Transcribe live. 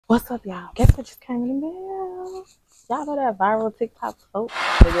What's up, y'all? Guess what just came in the mail? Y'all know that viral TikTok soap?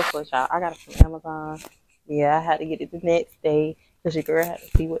 So guess what, y'all? I got it from Amazon. Yeah, I had to get it the next day because your girl had to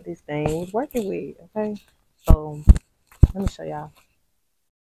see what this thing was working with, okay? So, let me show y'all.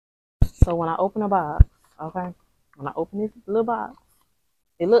 So, when I open the box, okay? When I open this little box,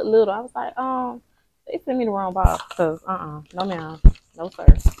 it looked little. I was like, they sent me the wrong box because, no ma'am. No, sir.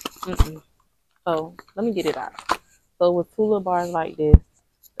 So, let me get it out. So, it was two little bars like this.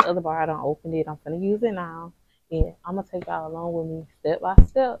 The other bar, I don't open it. I'm gonna use it now, and I'm gonna take y'all along with me step by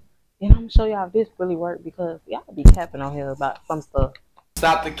step, and I'm gonna show y'all if this really worked because y'all be capping on here about some stuff.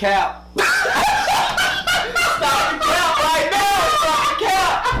 Stop the cap! Stop the cap right now! Stop the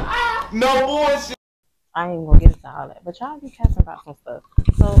cap! No bullshit. I ain't gonna get into all that, but y'all be capping about some stuff.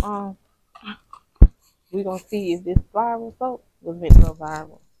 So we gonna see if this viral soap was meant to go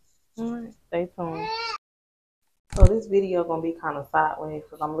viral. Alright, stay tuned. So this video gonna be kind of sideways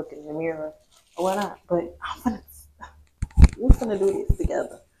because I'm looking in the mirror or whatnot, but we're gonna do this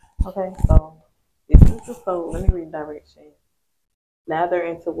together. Okay, so this is the soap. Let me read directions. Lather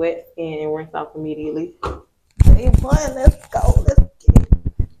into wet skin and rinse off immediately. Day one, let's go. Let's get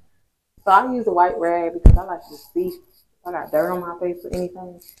it. So I use a white rag because I like to see if I got dirt on my face or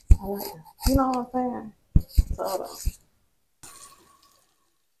anything. I like to, you know what I'm saying? So hold on.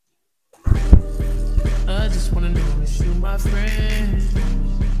 I just wanna know if you my friend.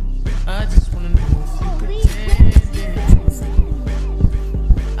 I just wanna know if you pretending.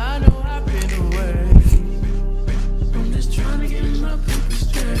 I know I've been away. I'm just trying to get my paper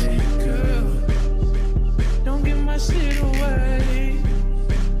straight, girl. Don't give my shit away.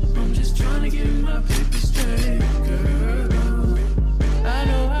 I'm just trying to get my paper straight, girl. I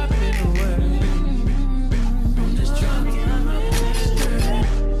know I've been away. I'm just trying to get my paper straight.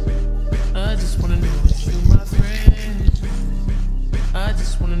 I just wanna know if you my friend. I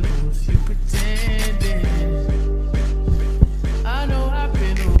just wanna know if you pretending. I know I've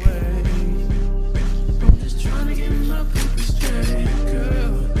been away. I'm just trying to get my paper straight,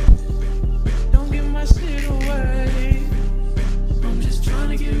 girl. Don't give my shit away. I'm just trying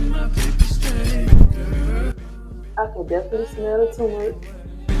to get my paper straight, girl. I can definitely smell the turmeric.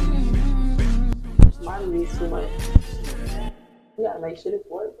 Mine needs too much. You gotta make sure this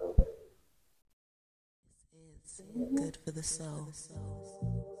works though. Good for the soul.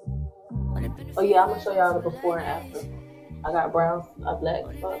 Oh yeah, I'm gonna show y'all the before and after. I got brown, black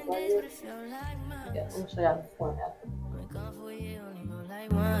spots right here. Yeah, I'm gonna show y'all the before and after.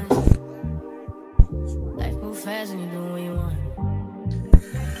 Life move fast and you do what you want.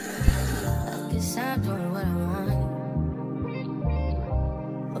 Guess I'm doing what I want.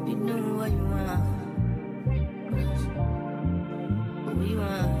 Hope you know what you want. What we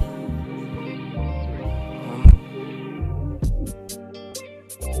want.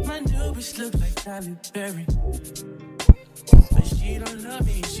 My new bitch look like Tyler Berry, but she don't love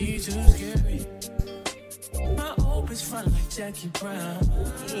me, she too scary. My old bitch front like Jackie Brown.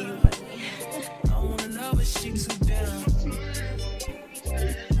 I wanna know but she too down.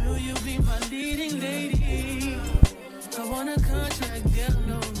 Will you be my leading lady? I want a contract, girl,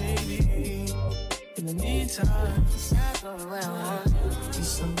 no maybe. In the meantime, It's not going where I want. it's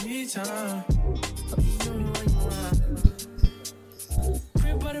some me time. Hope you know what you want.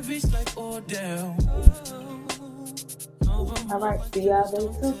 Crib by the beach like Odell. Alright, see y'all day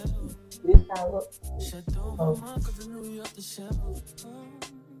two. This how it looks. Oh.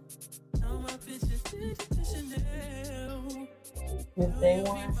 This day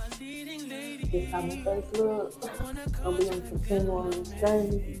one. This how my face looks. I'll be able to continue on this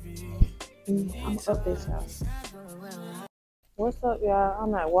journey. I'm gonna update y'all. What's up, y'all?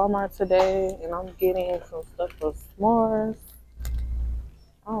 I'm at Walmart today and I'm getting some stuff for s'mores.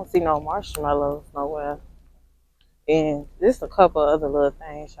 I don't see no marshmallows nowhere. And just a couple other little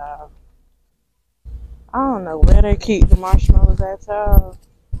things, y'all. I don't know where they keep the marshmallows at, y'all.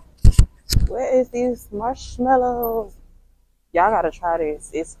 Where is these marshmallows? Y'all gotta try this.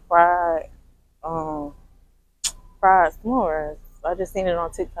 It's fried s'mores. I just seen it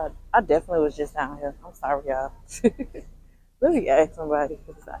on TikTok. I definitely was just down here. I'm sorry, y'all. Let me ask somebody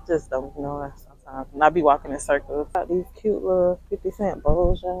because I just don't know sometimes. And I be walking in circles. Got these cute little 50-cent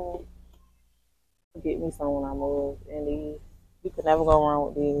bowls, y'all. Get me some when I move. And these, you could never go wrong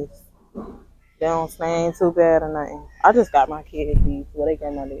with these. They don't stain too bad or nothing. I just got my kids these. Well, they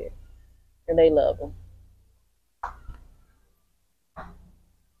got my dad. And they love them. I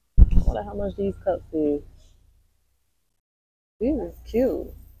wonder how much these cups is. These is cute.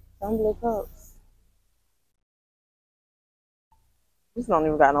 Tumbler cups. These don't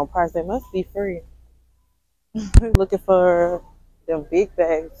even got no price. They must be free. Looking for them big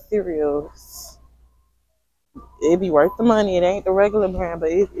bag cereals. It be worth the money. It ain't the regular brand,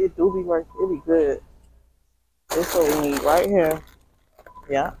 but it do be worth it. It be good. This what we need right here.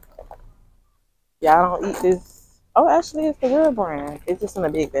 Yeah. Y'all don't eat this. Oh, actually, it's the real brand. It's just in a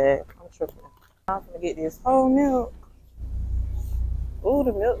big bag. I'm tripping. I'm gonna get this whole milk. Ooh,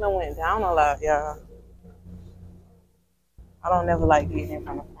 the milk done went down a lot, y'all. I don't never like getting it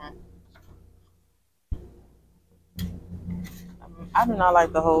from the front. I do not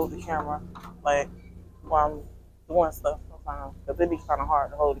like to hold the camera, like, while I'm doing stuff sometimes, because it be kind of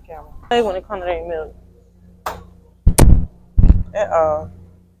hard to hold the camera. Hey, when it comes to that milk.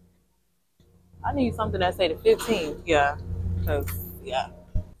 I need something that say the 15th, yeah. Cause yeah.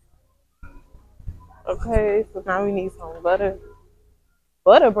 Okay, so now we need some butter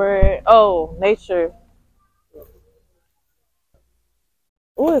bread. Oh, nature.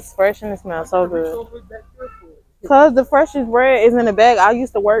 Oh, it's fresh and it smells so good. Cause the freshest bread is in the bag. I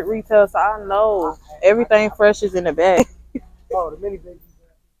used to work retail, so I know everything fresh is in the bag. Oh, the mini bagels.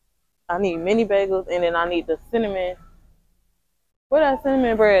 I need mini bagels, and then I need the cinnamon. Where that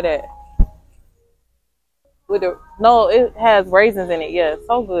cinnamon bread at? No, it has raisins in it. Yeah,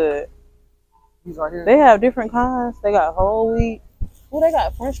 so good. These right here. They have different kinds. They got whole wheat. Oh, they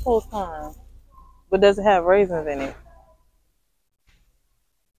got French toast kind, but does it have raisins in it?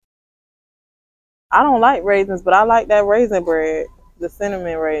 I don't like raisins, but I like that raisin bread, the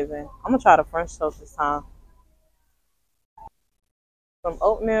cinnamon raisin. I'm gonna try the French toast this time. Some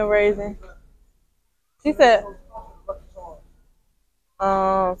oatmeal raisin. She said,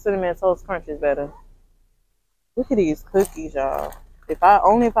 cinnamon toast crunch is better. Look at these cookies, y'all. If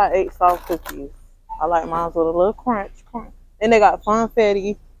I ate soft cookies, I like mine with a little crunch. And they got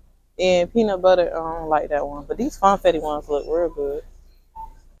funfetti and peanut butter. I don't like that one, but these funfetti ones look real good.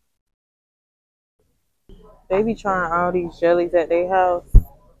 They be trying all these jellies at their house.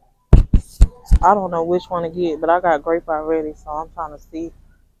 I don't know which one to get, but I got grape already, so I'm trying to see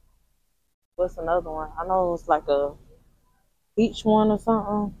what's another one. I know it's like a peach one or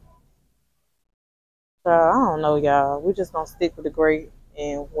something. So I don't know, y'all. We're just gonna stick with the grape,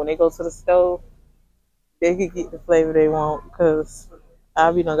 and when they go to the stove, they can get the flavor they want, because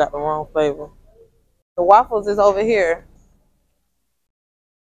I be done got the wrong flavor. The waffles is over here.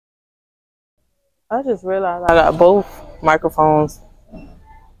 I just realized I got both microphones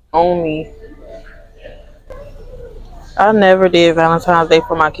on me. I never did Valentine's Day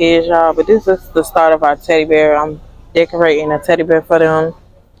for my kids, y'all, but this is the start of our teddy bear. I'm decorating a teddy bear for them.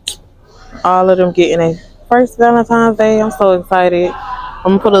 All of them getting a first Valentine's Day. I'm so excited. I'm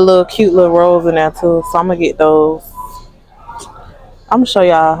gonna put a little cute little rose in there too, so I'm gonna get those. I'm gonna show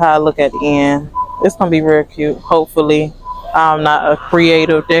y'all how I look at the end. It's gonna be real cute, hopefully. I'm not a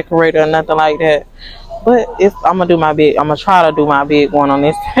creative decorator or nothing like that, but I'm gonna do my big. I'm gonna try to do my big one on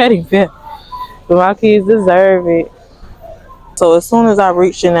this teddy bear. But my kids deserve it. So as soon as I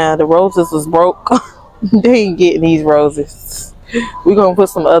reached in there, the roses was broke. They ain't getting these roses. We're gonna put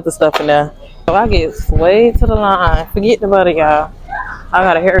some other stuff in there. So I get way to the line. Forget the butter, y'all. I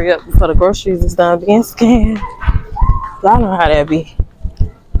gotta hurry up before the groceries is done being scanned. Y'all know how that be.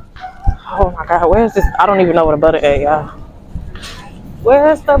 Oh my God, where's this? I don't even know where the butter at, y'all.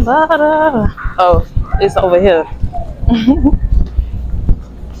 Where's the butter? Oh, it's over here.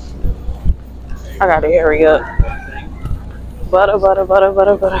 I gotta hurry up. Butter.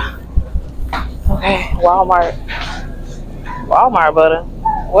 Okay, Walmart butter.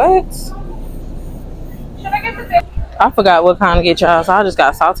 What? I forgot what kind to get y'all, so I just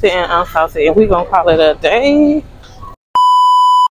got salted and unsalted, and we gonna call it a day.